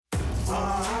Hey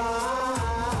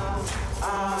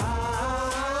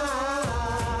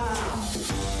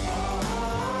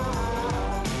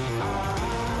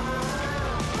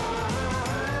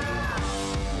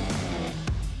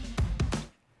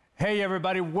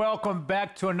everybody, welcome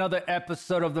back to another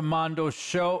episode of the Mondo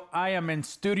Show. I am in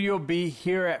Studio B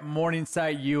here at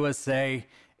Morningside, USA.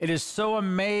 It is so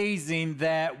amazing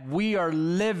that we are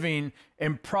living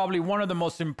in probably one of the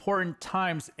most important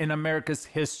times in America's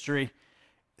history.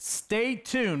 Stay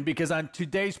tuned because on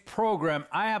today's program,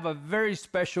 I have a very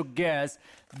special guest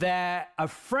that a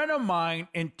friend of mine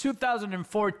in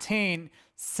 2014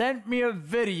 sent me a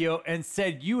video and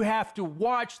said, you have to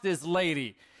watch this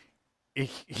lady.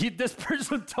 This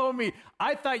person told me,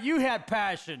 I thought you had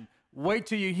passion. Wait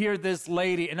till you hear this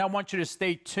lady, and I want you to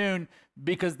stay tuned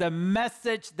because the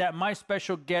message that my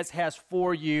special guest has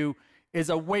for you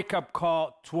is a wake-up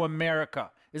call to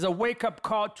America, is a wake-up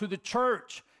call to the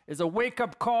church, is a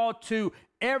wake-up call to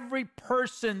every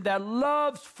person that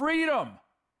loves freedom.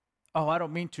 Oh, I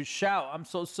don't mean to shout. I'm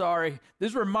so sorry.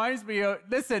 This reminds me of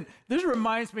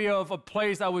a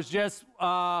place I was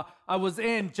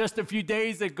in just a few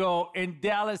days ago in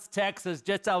Dallas, Texas,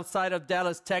 just outside of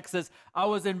Dallas, Texas. I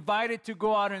was invited to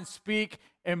go out and speak,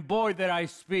 and boy, did I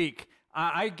speak.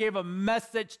 I gave a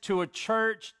message to a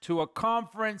church, to a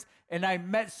conference, and I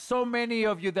met so many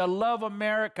of you that love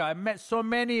America. I met so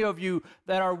many of you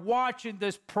that are watching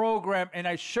this program, and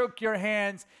I shook your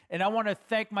hands, and I want to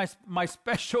thank my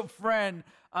special friend,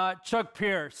 Chuck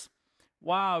Pierce.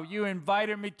 Wow, you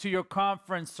invited me to your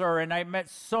conference, sir, and I met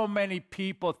so many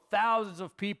people, thousands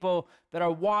of people that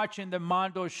are watching the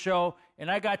Mondo Show, and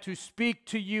I got to speak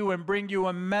to you and bring you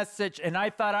a message, and I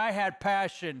thought I had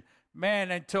passion.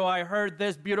 Man, until I heard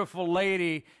this beautiful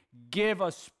lady give a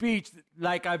speech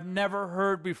like I've never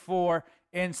heard before.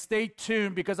 And stay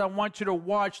tuned because I want you to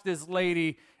watch this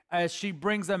lady as she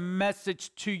brings a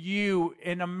message to you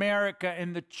in America,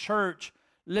 in the church.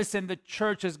 Listen, the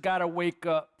church has got to wake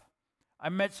up. I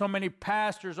met so many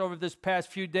pastors over this past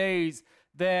few days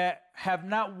that have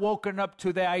not woken up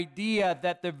to the idea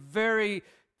that the very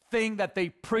thing that they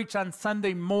preach on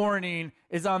Sunday morning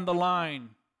is on the line.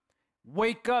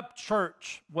 Wake up,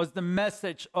 church, was the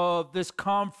message of this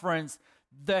conference.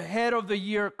 The head of the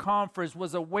year conference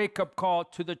was a wake-up call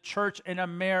to the church in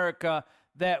America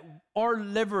that our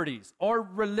liberties, our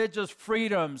religious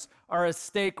freedoms are at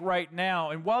stake right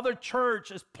now. And while the church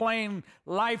is playing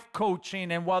life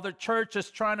coaching, and while the church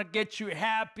is trying to get you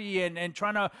happy and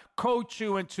trying to coach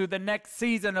you into the next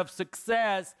season of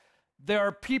success, there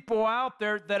are people out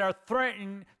there that are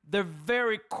threatening the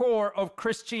very core of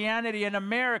Christianity in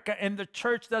America, and the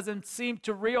church doesn't seem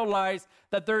to realize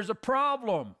that there's a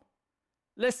problem.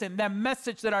 Listen, that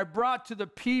message that I brought to the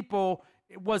people,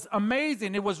 it was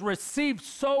amazing. It was received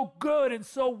so good and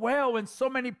so well, and so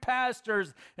many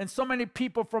pastors and so many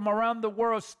people from around the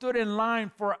world stood in line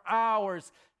for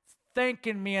hours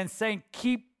thanking me and saying,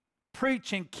 keep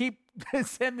preaching, keep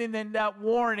sending in that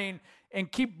warning,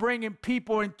 and keep bringing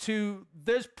people into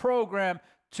this program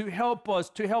to help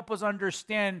us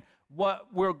understand what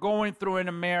we're going through in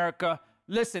America.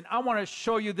 Listen, I want to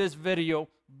show you this video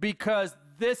because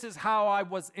this is how I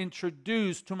was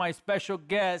introduced to my special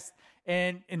guest.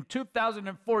 And in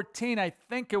 2014, I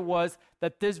think it was,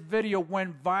 that this video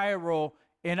went viral,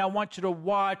 and I want you to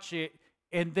watch it,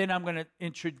 and then I'm going to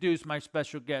introduce my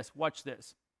special guest. Watch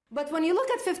this. But when you look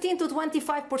at 15 to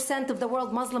 25% of the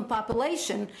world Muslim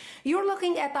population, you're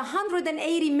looking at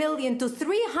 180 million to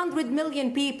 300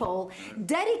 million people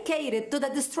dedicated to the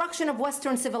destruction of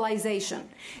Western civilization.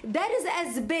 That is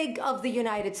as big of the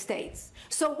United States.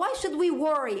 So why should we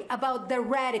worry about the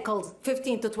radicals,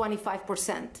 15 to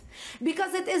 25%?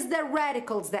 Because it is the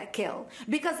radicals that kill.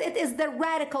 Because it is the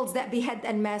radicals that behead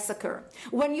and massacre.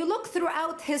 When you look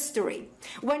throughout history,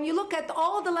 when you look at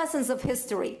all the lessons of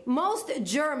history, most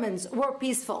Germans were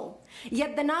peaceful.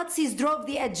 Yet the Nazis drove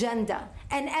the agenda.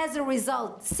 And as a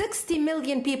result, 60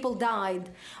 million people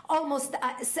died. Almost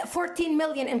 14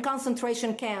 million in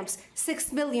concentration camps.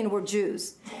 6 million were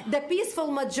Jews. The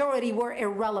peaceful majority were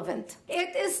irrelevant.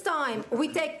 It is time we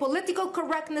take political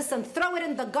correctness and throw it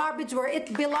in the garbage where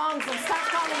it belongs and start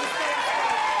calling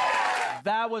it.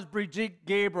 That was Brigitte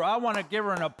Gabriel. I want to give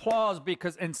her an applause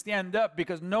and stand up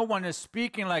because no one is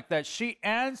speaking like that. She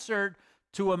answered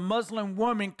to a Muslim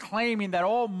woman claiming that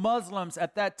all Muslims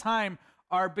at that time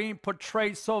are being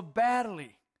portrayed so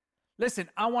badly. Listen,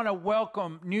 I want to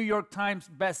welcome New York Times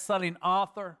best-selling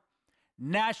author,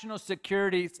 national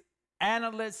security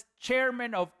analyst,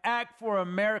 chairman of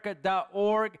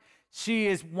ActForAmerica.org. She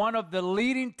is one of the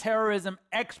leading terrorism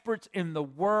experts in the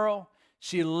world.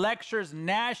 She lectures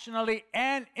nationally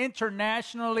and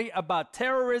internationally about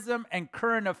terrorism and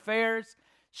current affairs.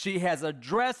 She has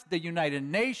addressed the United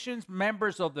Nations,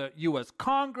 members of the U.S.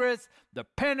 Congress, the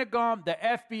Pentagon, the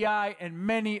FBI, and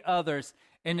many others.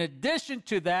 In addition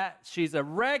to that, she's a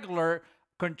regular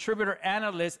contributor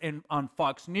analyst on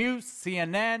Fox News,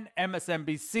 CNN,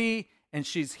 MSNBC, and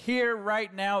she's here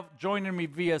right now joining me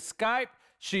via Skype.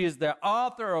 She is the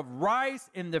author of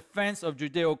Rise in Defense of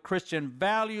Judeo-Christian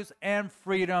Values and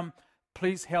Freedom.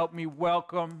 Please help me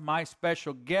welcome my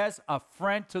special guest, a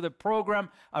friend to the program,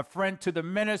 a friend to the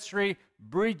ministry,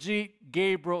 Brigitte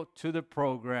Gabriel, to the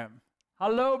program.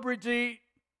 Hello, Brigitte.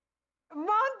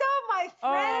 Mondo, my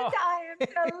friend, I am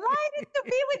delighted to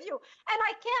be with you. And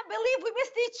I can't believe we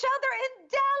missed each other in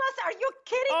Dallas. Are you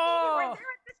kidding me? We were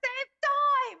there at the same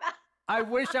time. I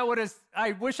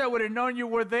wish I would have known you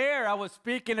were there. I was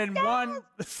speaking in one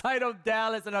side of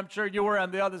Dallas, and I'm sure you were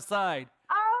on the other side.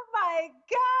 Oh my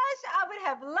gosh, I would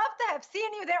have loved to have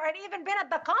seen you there and even been at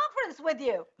the conference with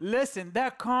you. Listen,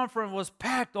 that conference was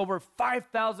packed, over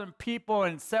 5,000 people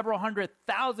and several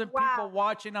 100,000 people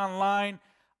watching online.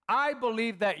 I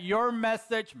believe that your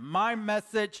message, my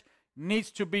message,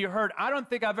 needs to be heard. I don't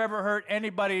think I've ever heard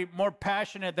anybody more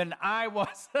passionate than I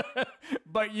was.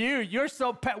 But you're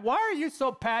so, why are you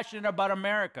so passionate about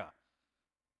America?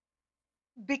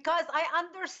 Because I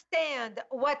understand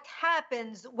what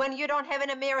happens when you don't have an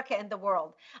America in the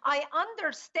world. I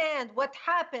understand what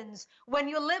happens when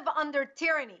you live under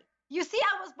tyranny. You see,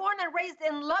 I was born and raised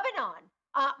in Lebanon.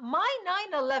 My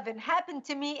 9/11 happened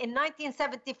to me in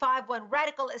 1975 when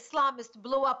radical Islamists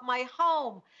blew up my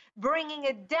home, bringing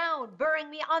it down, burying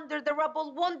me under the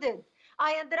rubble wounded.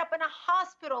 I ended up in a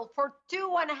hospital for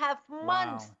 2.5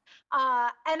 months.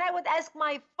 And I would ask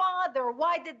my father,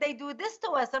 why did they do this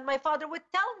to us? And my father would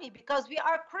tell me, because we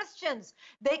are Christians.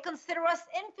 They consider us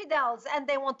infidels and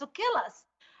they want to kill us.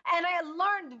 And I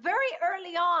learned very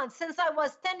early on, since I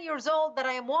was 10 years old, that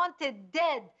I am wanted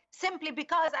dead simply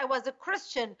because I was a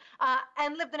Christian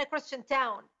and lived in a Christian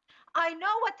town. I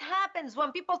know what happens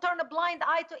when people turn a blind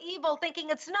eye to evil, thinking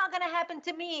it's not going to happen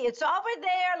to me. It's over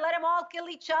there. Let them all kill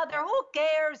each other. Who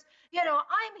cares? You know,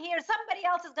 I'm here. Somebody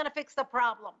else is going to fix the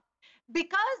problem.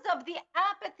 Because of the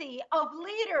apathy of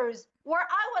leaders where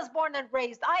I was born and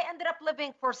raised, I ended up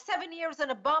living for 7 years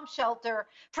in a bomb shelter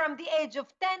from the age of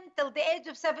 10 till the age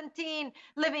of 17,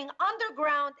 living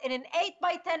underground in an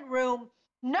 8x10 room,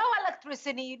 no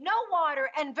electricity, no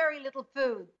water, and very little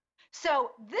food.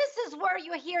 So this is where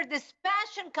you hear this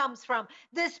passion comes from.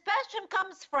 This passion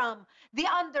comes from the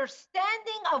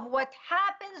understanding of what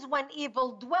happens when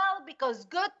evil dwells, because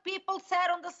good people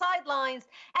sat on the sidelines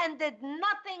and did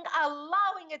nothing,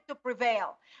 allowing it to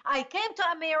prevail. I came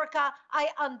to America. I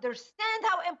understand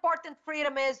how important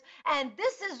freedom is. And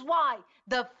this is why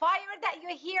the fire that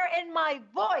you hear in my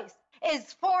voice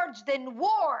is forged in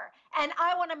war. And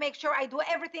I want to make sure I do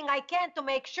everything I can to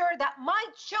make sure that my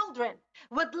children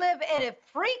would live in a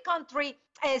free country,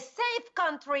 a safe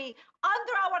country,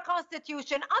 under our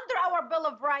Constitution, under our Bill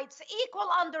of Rights, equal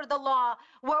under the law,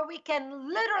 where we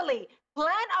can literally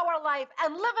plan our life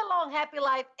and live a long, happy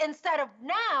life, instead of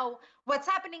now, what's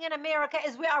happening in America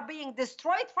is we are being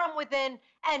destroyed from within,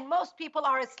 and most people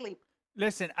are asleep.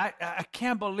 Listen, I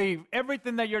can't believe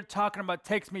everything that you're talking about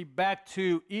takes me back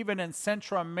to even in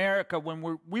Central America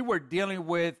when we were dealing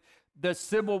with the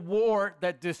Civil War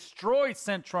that destroyed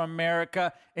Central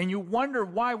America, and you wonder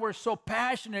why we're so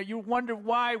passionate. You wonder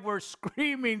why we're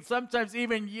screaming, sometimes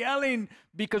even yelling,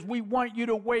 because we want you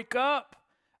to wake up.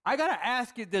 I got to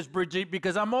ask you this, Brigitte,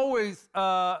 because I'm always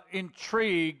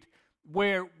intrigued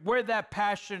where that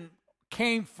passion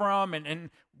came from, and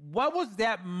what was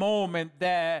that moment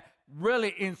that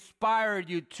really inspired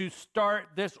you to start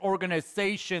this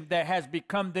organization that has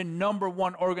become the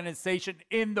 #1 organization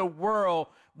in the world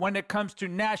when it comes to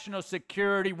national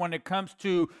security, when it comes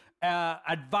to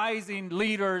advising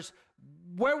leaders?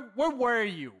 Where were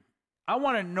you? I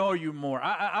want to know you more.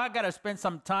 I got to spend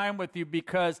some time with you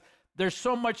because there's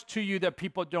so much to you that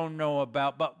people don't know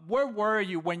about. But where were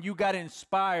you when you got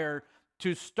inspired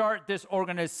to start this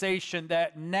organization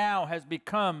that now has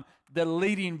become the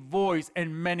leading voice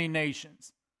in many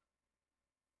nations?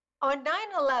 On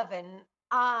 9/11,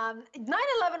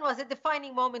 9/11 was a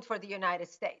defining moment for the United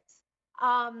States.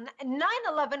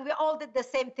 9/11, we all did the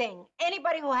same thing.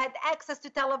 Anybody who had access to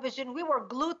television, we were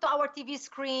glued to our TV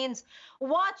screens,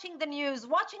 watching the news,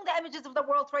 watching the images of the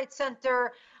World Trade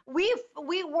Center. We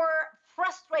were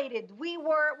frustrated. We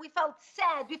felt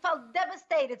sad. We felt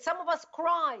devastated. Some of us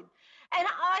cried. And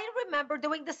I remember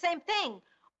doing the same thing.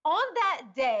 On that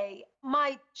day,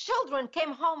 my children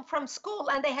came home from school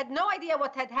and they had no idea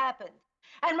what had happened.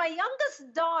 And my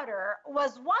youngest daughter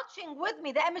was watching with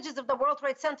me the images of the World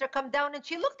Trade Center come down, and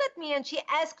she looked at me and she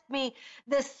asked me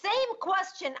the same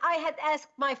question I had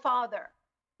asked my father.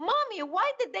 Mommy,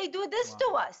 why did they do this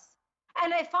to us?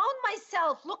 And I found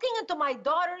myself looking into my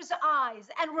daughter's eyes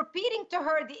and repeating to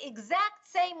her the exact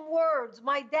same words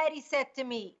my daddy said to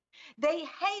me. They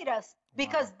hate us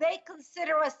because they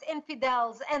consider us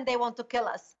infidels and they want to kill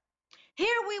us.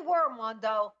 Here we were,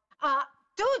 Mondo,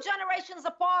 2 generations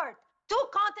apart, 2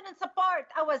 continents apart.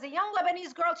 I was a young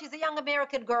Lebanese girl. She's a young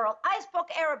American girl. I spoke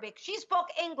Arabic. She spoke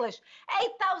English.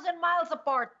 8,000 miles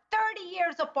apart, 30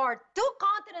 years apart, 2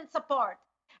 continents apart.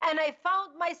 And I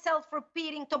found myself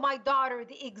repeating to my daughter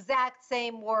the exact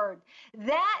same word.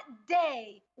 That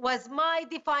day was my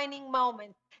defining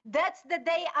moment. That's the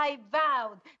day I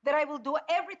vowed that I will do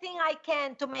everything I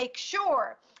can to make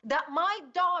sure that my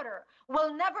daughter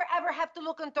will never ever have to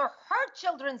look into her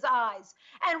children's eyes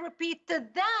and repeat to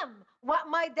them what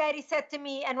my daddy said to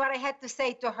me and what I had to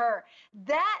say to her.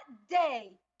 That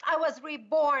day, I was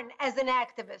reborn as an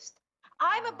activist.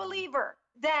 I'm a believer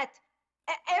that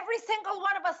every single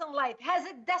one of us in life has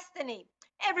a destiny.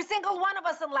 Every single one of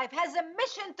us in life has a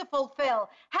mission to fulfill,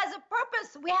 has a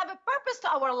purpose. We have a purpose to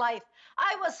our life.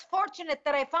 I was fortunate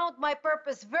that I found my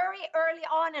purpose very early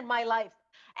on in my life.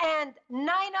 And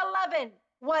 9/11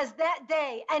 was that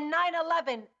day. And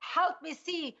 9/11 helped me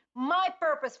see my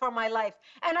purpose for my life.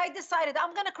 And I decided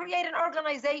I'm going to create an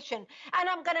organization and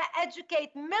I'm going to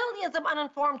educate millions of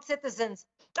uninformed citizens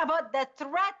about the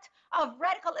threat of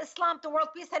radical Islam to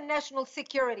world peace and national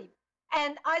security.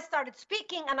 And I started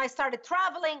speaking and I started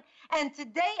traveling. And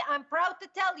today I'm proud to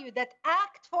tell you that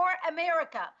Act for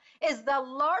America is the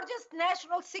largest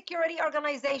national security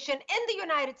organization in the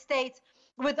United States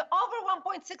with over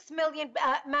 1.6 million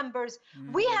members.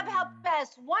 We have helped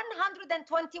pass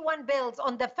 121 bills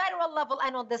on the federal level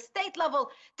and on the state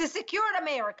level to secure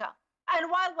America. And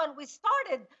while when we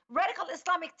started, radical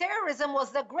Islamic terrorism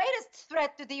was the greatest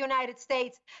threat to the United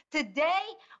States,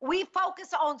 today we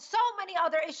focus on so many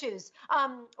other issues.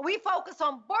 We focus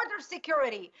on border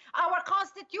security, our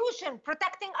constitution,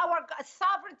 protecting our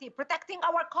sovereignty, protecting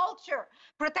our culture,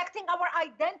 protecting our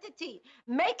identity,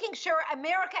 making sure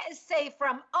America is safe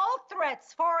from all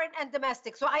threats, foreign and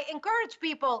domestic. So I encourage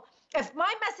people, if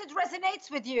my message resonates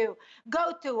with you,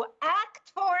 go to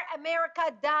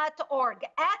actforamerica.org,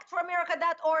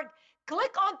 actforamerica.org,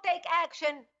 click on Take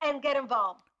Action, and get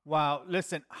involved. Wow.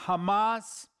 Listen,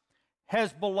 Hamas,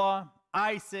 Hezbollah,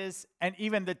 ISIS, and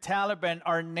even the Taliban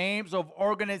are names of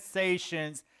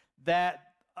organizations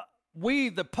that we,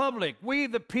 the public, we,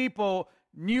 the people,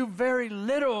 knew very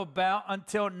little about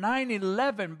until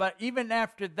 9/11. But even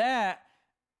after that,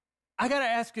 I got to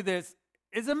ask you this.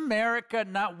 Is America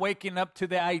not waking up to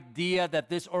the idea that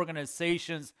these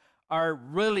organizations are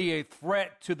really a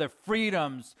threat to the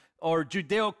freedoms or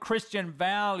Judeo-Christian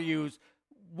values?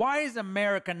 Why is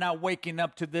America not waking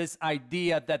up to this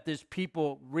idea that these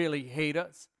people really hate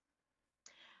us?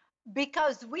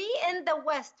 Because we in the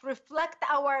West reflect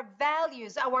our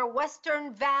values, our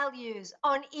Western values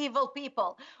on evil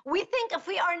people. We think if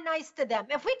we are nice to them,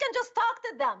 if we can just talk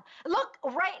to them. Look,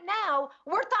 right now,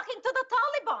 we're talking to the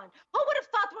Taliban. Who would have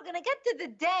thought we're going to get to the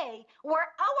day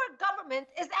where our government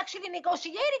is actually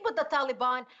negotiating with the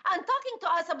Taliban and talking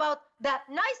to us about that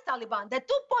nice Taliban, the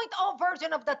 2.0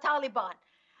 version of the Taliban?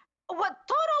 What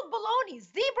total baloney.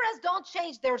 Zebras don't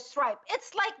change their stripe.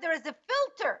 It's like there is a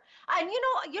filter. And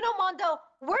you know, Mondo,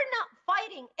 we're not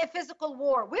fighting a physical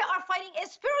war. We are fighting a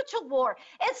spiritual war.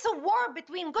 It's a war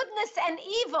between goodness and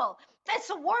evil. It's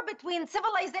a war between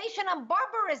civilization and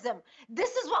barbarism.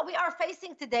 This is what we are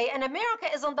facing today. And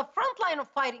America is on the front line of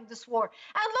fighting this war.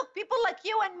 And look, people like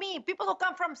you and me, people who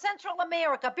come from Central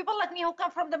America, people like me who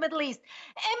come from the Middle East,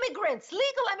 immigrants,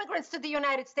 legal immigrants to the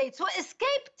United States who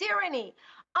escaped tyranny,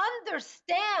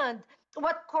 understand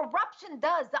what corruption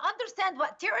does, understand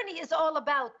what tyranny is all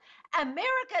about.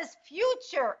 America's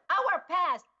future, our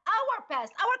past,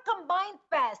 our combined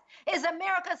past is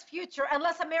America's future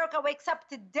unless America wakes up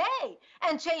today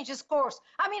and changes course.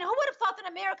 I mean, who would have thought in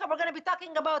America we're going to be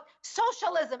talking about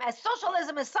socialism as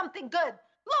socialism is something good?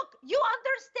 Look, you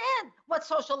understand what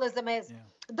socialism is. Yeah.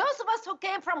 Those of us who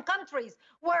came from countries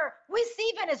where we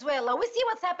see Venezuela, we see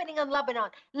what's happening in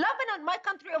Lebanon. Lebanon, my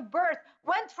country of birth,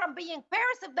 went from being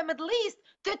Paris of the Middle East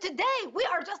to today, we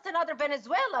are just another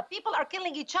Venezuela. People are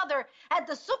killing each other at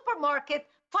the supermarket,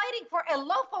 fighting for a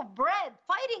loaf of bread,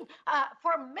 fighting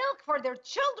for milk for their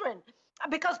children,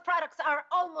 because products are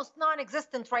almost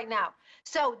non-existent right now.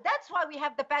 So that's why we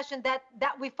have the passion that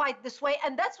we fight this way.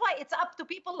 And that's why it's up to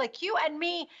people like you and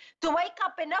me to wake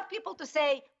up, enough people to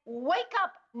say, wake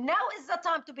up, now is the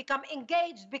time to become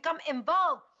engaged, become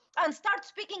involved, and start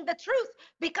speaking the truth,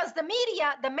 because the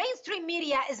media, the mainstream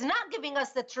media, is not giving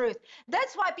us the truth.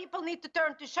 That's why people need to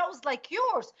turn to shows like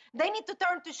yours. They need to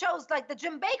turn to shows like the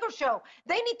Jim Baker Show.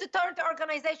 They need to turn to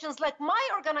organizations like my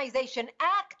organization,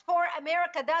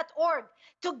 actforamerica.org,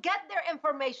 to get their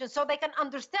information so they can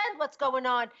understand what's going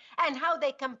on and how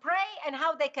they can pray and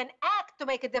how they can act to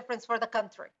make a difference for the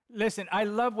country. Listen, I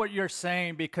love what you're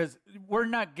saying, because we're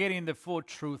not getting the full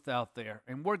truth out there,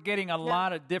 and we're getting a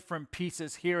lot of different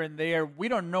pieces here and there. We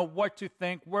don't know what to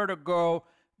think, where to go,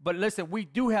 but listen, we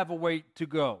do have a way to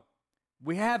go.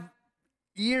 We have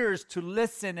ears to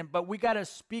listen, but we got to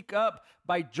speak up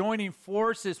by joining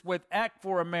forces with Act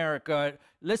for America.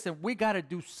 Listen, we got to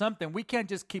do something. We can't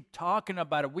just keep talking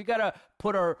about it. We got to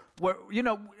put our,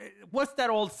 what's that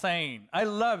old saying? I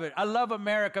love it. I love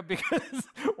America, because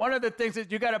one of the things is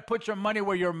you got to put your money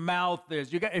where your mouth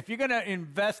is. If you're going to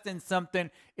invest in something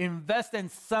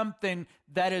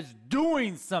that is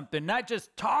doing something, not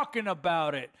just talking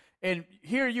about it. And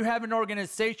here you have an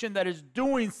organization that is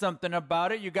doing something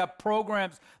about it. You got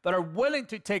programs that are willing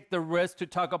to take the risk to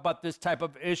talk about this type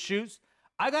of issues.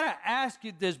 I got to ask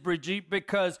you this, Brigitte,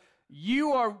 because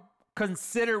you are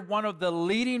considered one of the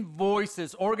leading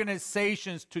voices,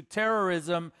 organizations to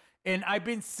terrorism. And I've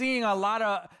been seeing a lot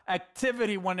of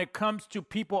activity when it comes to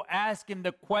people asking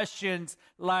the questions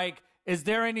like, is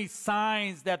there any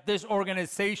signs that these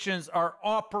organizations are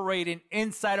operating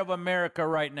inside of America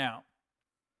right now?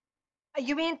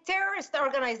 You mean terrorist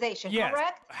organization, yes.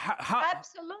 Correct?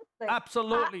 Absolutely.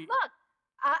 Absolutely. Look,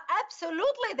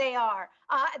 absolutely they are.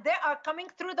 They are coming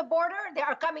through the border. They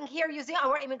are coming here using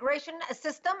our immigration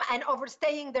system and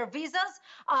overstaying their visas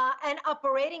and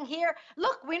operating here.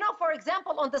 Look, we know, for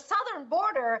example, on the southern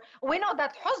border, we know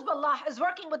that Hezbollah is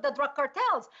working with the drug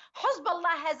cartels.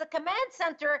 Hezbollah has a command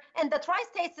center in the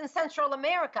tri-states in Central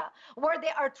America, where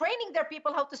they are training their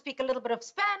people how to speak a little bit of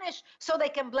Spanish so they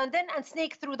can blend in and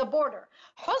sneak through the border.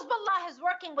 Hezbollah is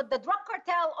working with the drug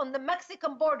cartel on the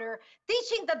Mexican border,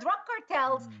 teaching the drug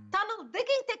cartels tunnel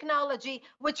digging technology,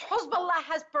 which Hezbollah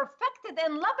has perfected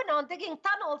in Lebanon, digging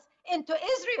tunnels into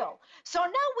Israel. So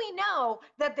now we know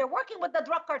that they're working with the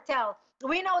drug cartel.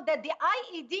 We know that the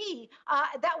IED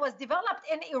that was developed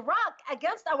in Iraq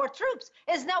against our troops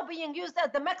is now being used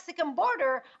at the Mexican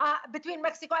border between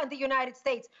Mexico and the United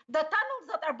States. The tunnels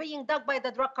that are being dug by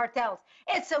the drug cartels.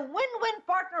 It's a win-win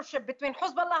partnership between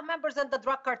Hezbollah members and the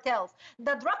drug cartels.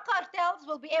 The drug cartels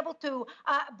will be able to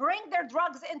bring their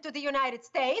drugs into the United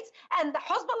States, and the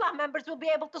Hezbollah members will be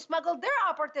able to smuggle their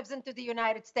operatives into the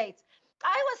United States.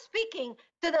 I was speaking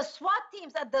to the SWAT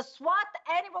teams at the SWAT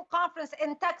annual conference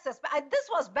in Texas. This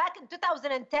was back in 2010.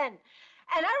 And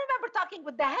I remember talking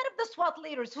with the head of the SWAT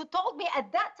leaders, who told me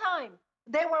at that time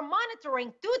they were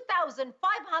monitoring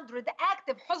 2,500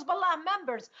 active Hezbollah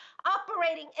members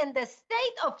operating in the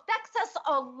state of Texas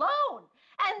alone.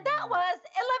 And that was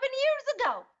 11 years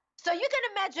ago. So you can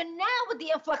imagine now with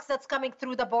the influx that's coming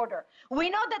through the border.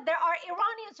 We know that there are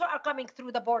Iranians who are coming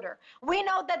through the border. We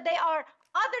know that they are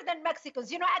other than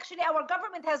Mexicans. Actually, our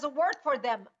government has a word for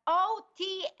them,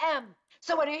 OTM.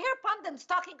 So when you hear pundits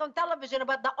talking on television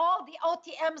about all the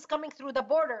OTMs coming through the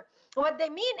border, what they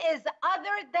mean is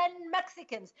other than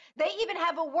Mexicans. They even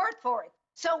have a word for it.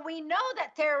 So we know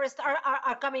that terrorists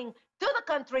are coming to the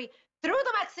country through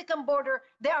the Mexican border.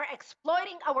 They are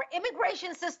exploiting our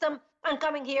immigration system and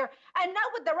coming here. And now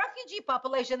with the refugee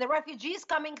population, the refugees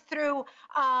coming through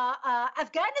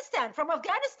Afghanistan, from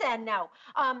Afghanistan now.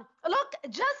 Look,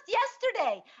 just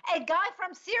yesterday, a guy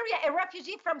from Syria, a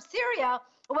refugee from Syria,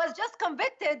 was just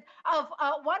convicted of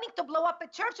wanting to blow up a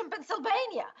church in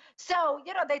Pennsylvania. So,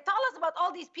 they tell us about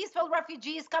all these peaceful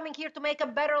refugees coming here to make a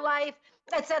better life,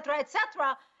 et cetera, et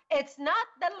cetera. It's not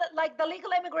like the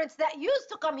legal immigrants that used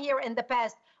to come here in the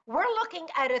past. We're looking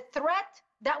at a threat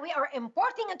that we are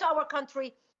importing into our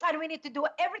country, and we need to do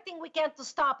everything we can to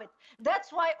stop it.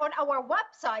 That's why on our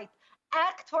website,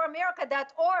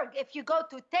 actforamerica.org, if you go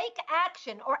to Take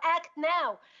Action or Act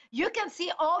Now, you can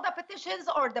see all the petitions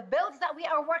or the bills that we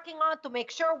are working on to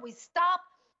make sure we stop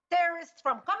terrorists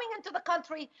from coming into the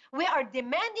country. We are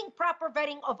demanding proper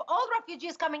vetting of all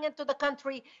refugees coming into the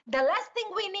country. The last thing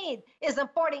we need is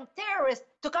importing terrorists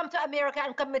to come to America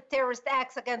and commit terrorist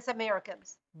acts against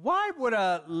Americans. Why would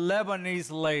a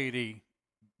Lebanese lady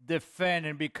defend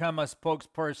and become a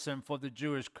spokesperson for the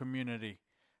Jewish community?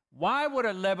 Why would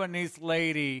a Lebanese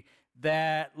lady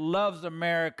that loves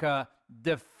America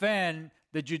defend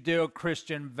the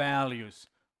Judeo-Christian values?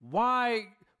 Why?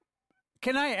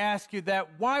 Can I ask you that?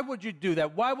 Why would you do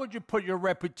that? Why would you put your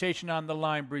reputation on the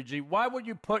line, Brigitte? Why would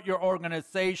you put your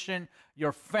organization,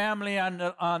 your family on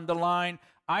the line?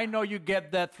 I know you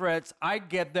get death threats. I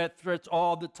get death threats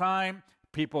all the time.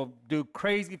 People do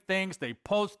crazy things. They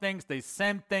post things. They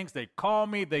send things. They call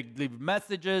me. They leave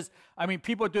messages. I mean,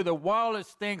 people do the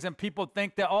wildest things, and people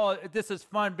think that, oh, this is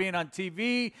fun being on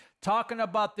TV, talking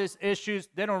about these issues.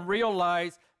 They don't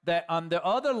realize that on the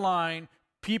other line,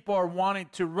 people are wanting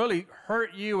to really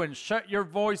hurt you and shut your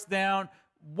voice down.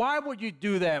 Why would you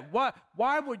do that?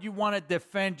 Why would you want to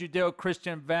defend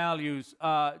Judeo-Christian values,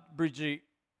 Brigitte?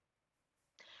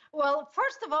 Well,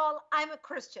 first of all, I'm a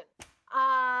Christian.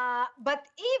 But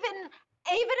even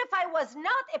if I was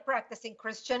not a practicing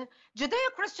Christian,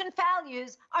 Judeo-Christian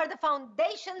values are the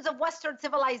foundations of Western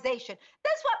civilization.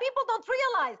 That's what people don't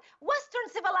realize. Western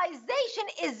civilization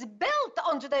is built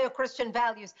on Judeo-Christian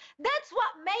values. That's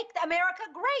what made America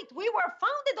great. We were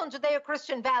founded on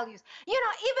Judeo-Christian values. You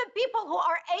know, even people who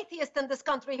are atheists in this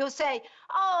country who say,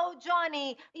 oh,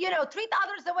 Johnny, treat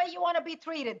others the way you want to be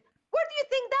treated. Where do you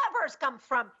think that verse comes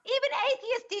from? Even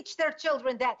atheists teach their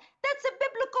children that. That's a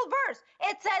biblical verse.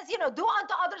 It says, do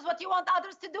unto others what you want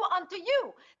others to do unto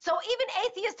you. So even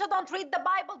atheists who don't read the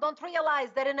Bible don't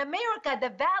realize that in America, the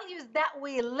values that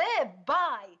we live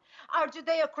by are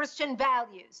Judeo-Christian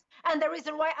values. And the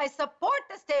reason why I support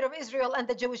the state of Israel and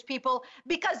the Jewish people,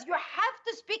 because you have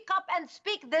to speak up and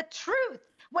speak the truth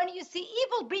when you see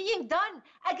evil being done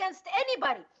against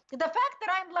anybody. The fact that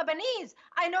I'm Lebanese,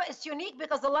 I know it's unique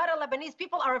because a lot of Lebanese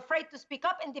people are afraid to speak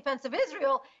up in defense of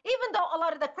Israel, even though a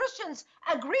lot of the Christians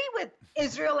agree with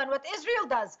Israel and what Israel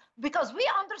does, because we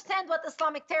understand what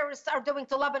Islamic terrorists are doing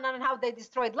to Lebanon and how they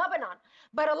destroyed Lebanon.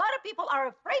 But a lot of people are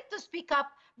afraid to speak up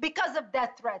because of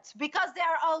death threats, because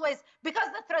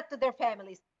the threat to their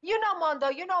families. You know, Mondo,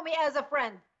 you know me as a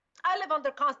friend. I live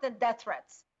under constant death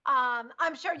threats.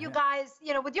 I'm sure you guys,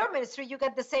 with your ministry, you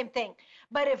get the same thing.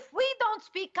 But if we don't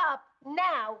speak up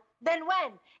now, then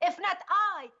when? If not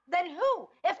I, then who?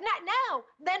 If not now,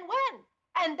 then when?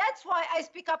 And that's why I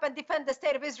speak up and defend the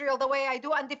state of Israel the way I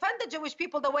do and defend the Jewish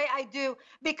people the way I do,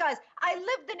 because I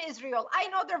lived in Israel. I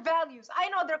know their values. I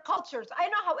know their cultures. I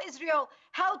know how Israel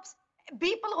helps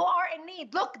people who are in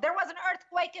need. Look, there was an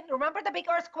earthquake. Remember the big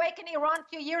earthquake in Iran a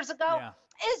few years ago? Yeah.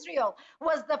 Israel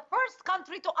was the first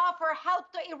country to offer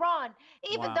help to Iran,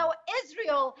 even though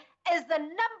Israel is the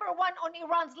number one on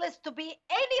Iran's list to be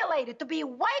annihilated, to be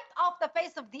wiped off the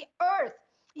face of the earth.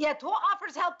 Yet who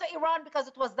offers help to Iran? Because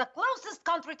it was the closest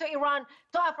country to Iran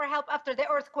to offer help after the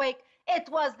earthquake. It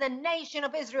was the nation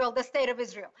of Israel, the state of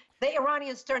Israel. The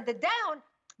Iranians turned it down,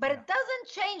 but it doesn't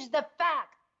change the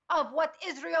fact of what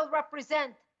Israel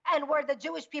represents and where the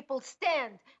Jewish people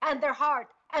stand and their heart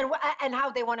and how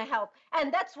they want to help.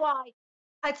 And that's why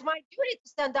it's my duty to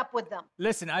stand up with them.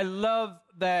 Listen, I love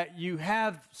that you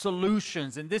have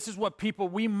solutions, and this is what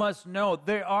we must know.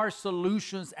 There are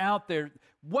solutions out there.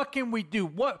 What can we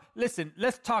do? Listen,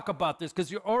 let's talk about this,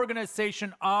 because your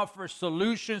organization offers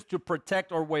solutions to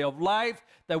protect our way of life,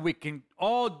 that we can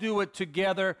all do it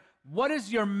together. What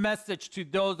is your message to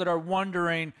those that are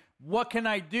wondering, what can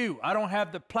I do? I don't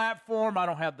have the platform, I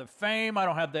don't have the fame, I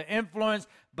don't have the influence,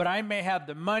 but I may have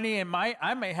the money, and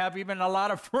I may have even a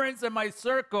lot of friends in my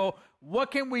circle.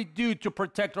 What can we do to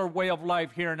protect our way of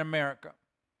life here in America?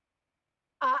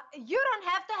 You don't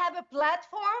have to have a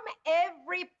platform.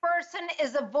 Every person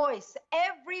is a voice.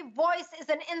 Every voice is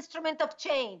an instrument of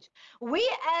change. We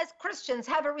as Christians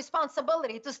have a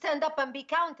responsibility to stand up and be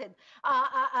counted.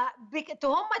 To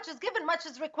whom much is given, much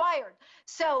is required.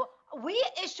 So we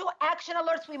issue action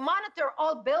alerts. We monitor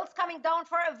all bills coming down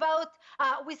for a vote.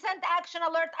 We send action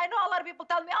alerts. I know a lot of people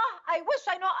tell me, I wish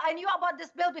I knew about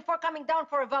this bill before coming down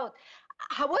for a vote.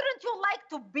 Wouldn't you like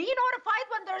to be notified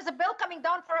when there's a bill coming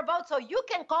down for a vote so you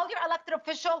can call your elected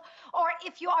official? Or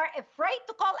if you are afraid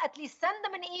to call, at least send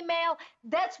them an email.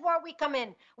 That's where we come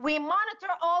in. We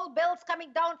monitor all bills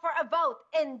coming down for a vote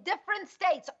in different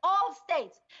states, all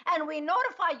states. And we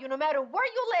notify you no matter where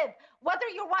you live, whether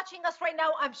you're watching us right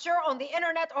now, I'm sure on the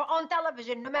internet or on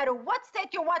television, no matter what state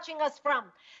you're watching us from.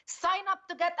 Sign up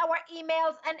to get our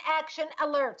emails and action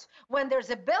alerts. When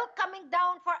there's a bill coming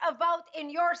down for a vote in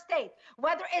your state,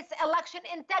 whether it's election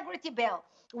integrity bill,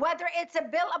 whether it's a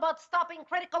bill about stopping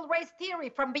critical race theory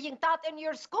from being taught in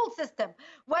your school system,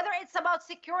 whether it's about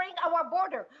securing our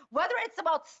border, whether it's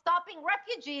about stopping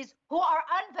refugees who are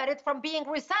unvetted from being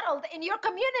resettled in your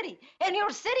community, in your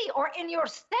city, or in your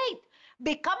state.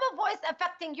 Become a voice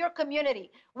affecting your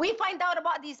community. We find out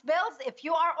about these bills if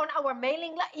you are on our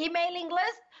emailing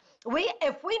list.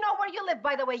 If we know where you live,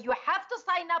 by the way, you have to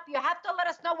sign up. You have to let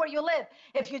us know where you live.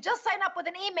 If you just sign up with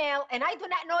an email and I do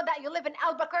not know that you live in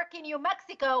Albuquerque, New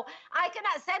Mexico, I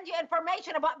cannot send you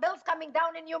information about bills coming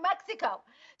down in New Mexico.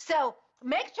 So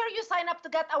Make sure you sign up to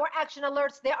get our action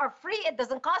alerts. They are free. It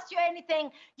doesn't cost you anything.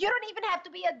 You don't even have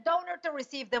to be a donor to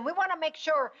receive them. We want to make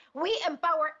sure we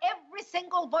empower every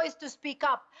single voice to speak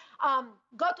up.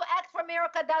 Go to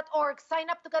actforamerica.org. Sign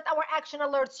up to get our action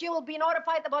alerts. You will be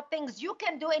notified about things you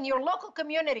can do in your local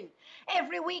community.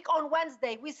 Every week on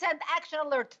Wednesday, we send action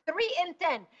alert 3 in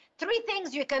 10. 3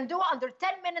 things you can do under 10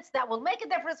 minutes that will make a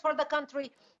difference for the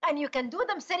country. And you can do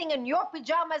them sitting in your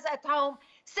pajamas at home,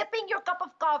 sipping your cup of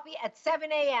coffee at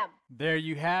 7 a.m. There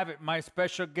you have it. My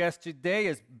special guest today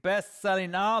is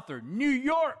best-selling author, New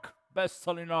York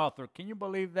best-selling author. Can you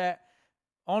believe that?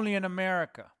 Only in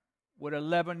America, with a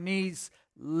Lebanese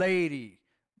lady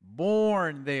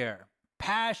born there,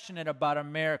 passionate about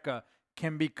America,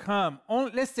 can become.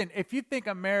 Listen, if you think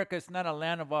America is not a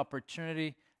land of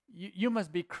opportunity, you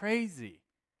must be crazy.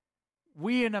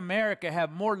 We in America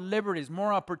have more liberties,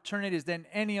 more opportunities than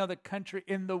any other country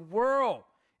in the world.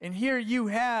 And here you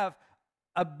have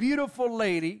a beautiful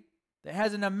lady that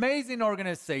has an amazing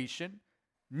organization,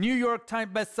 New York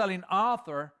Times best-selling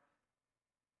author.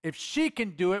 If she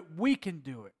can do it, we can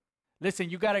do it. Listen,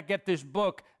 you got to get this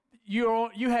book. You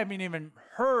haven't even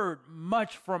heard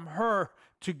much from her.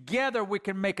 Together we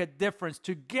can make a difference.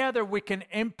 Together we can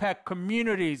impact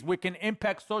communities. We can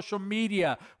impact social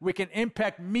media. We can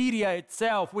impact media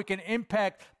itself. We can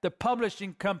impact the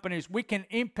publishing companies. We can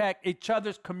impact each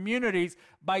other's communities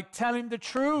by telling the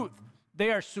truth. They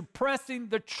are suppressing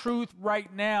the truth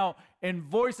right now. And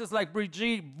voices like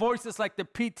Brigitte, voices like the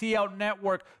PTL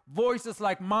Network, voices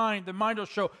like mine, the Mondo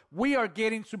Show, we are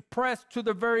getting suppressed to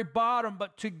the very bottom,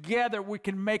 but together we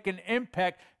can make an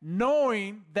impact,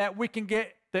 knowing that we can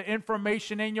get the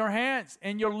information in your hands,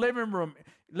 in your living room.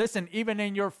 Listen, even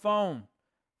in your phone.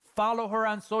 Follow her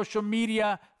on social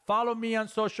media. Follow me on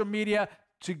social media.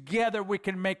 Together we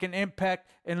can make an impact.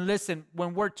 And listen,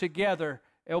 when we're together,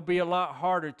 it'll be a lot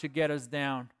harder to get us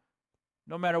down.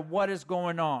 No matter what is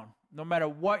going on, no matter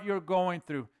what you're going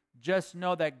through, just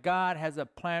know that God has a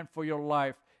plan for your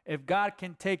life. If God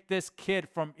can take this kid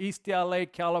from East LA,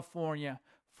 California,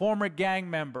 former gang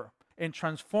member, and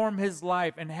transform his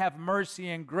life and have mercy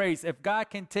and grace, if God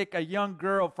can take a young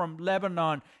girl from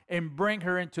Lebanon and bring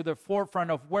her into the forefront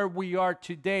of where we are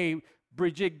today,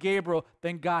 Brigitte Gabriel,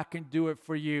 then God can do it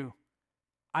for you.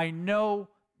 I know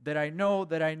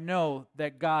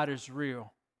that God is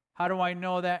real. How do I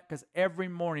know that? Because every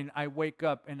morning I wake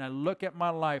up and I look at my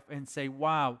life and say,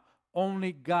 wow,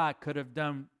 only God could have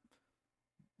done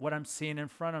what I'm seeing in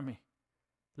front of me.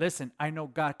 Listen, I know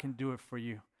God can do it for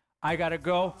you. I got to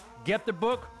go get the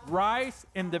book, Rise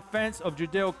in Defense of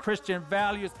Judeo-Christian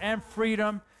Values and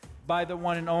Freedom, by the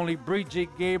one and only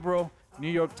Brigitte Gabriel, New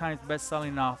York Times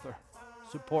best-selling author.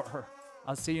 Support her.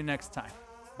 I'll see you next time.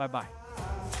 Bye-bye.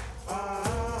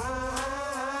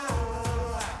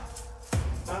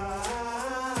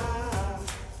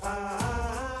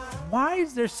 Why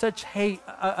is there such hate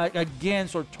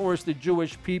against or towards the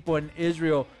Jewish people in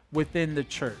Israel within the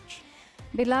church?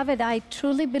 Beloved, I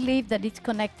truly believe that it's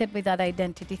connected with that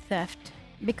identity theft.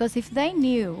 Because if they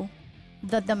knew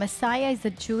that the Messiah is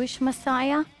a Jewish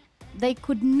Messiah, they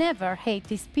could never hate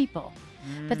these people.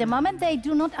 But the moment they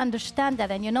do not understand that,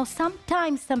 and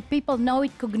sometimes some people know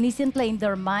it cognizantly in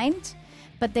their mind,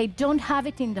 but they don't have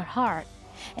it in their heart.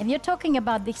 And you're talking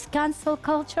about this cancel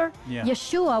culture. Yeah.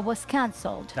 Yeshua was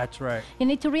canceled. That's right. You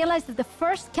need to realize that the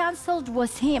first canceled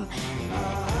was him.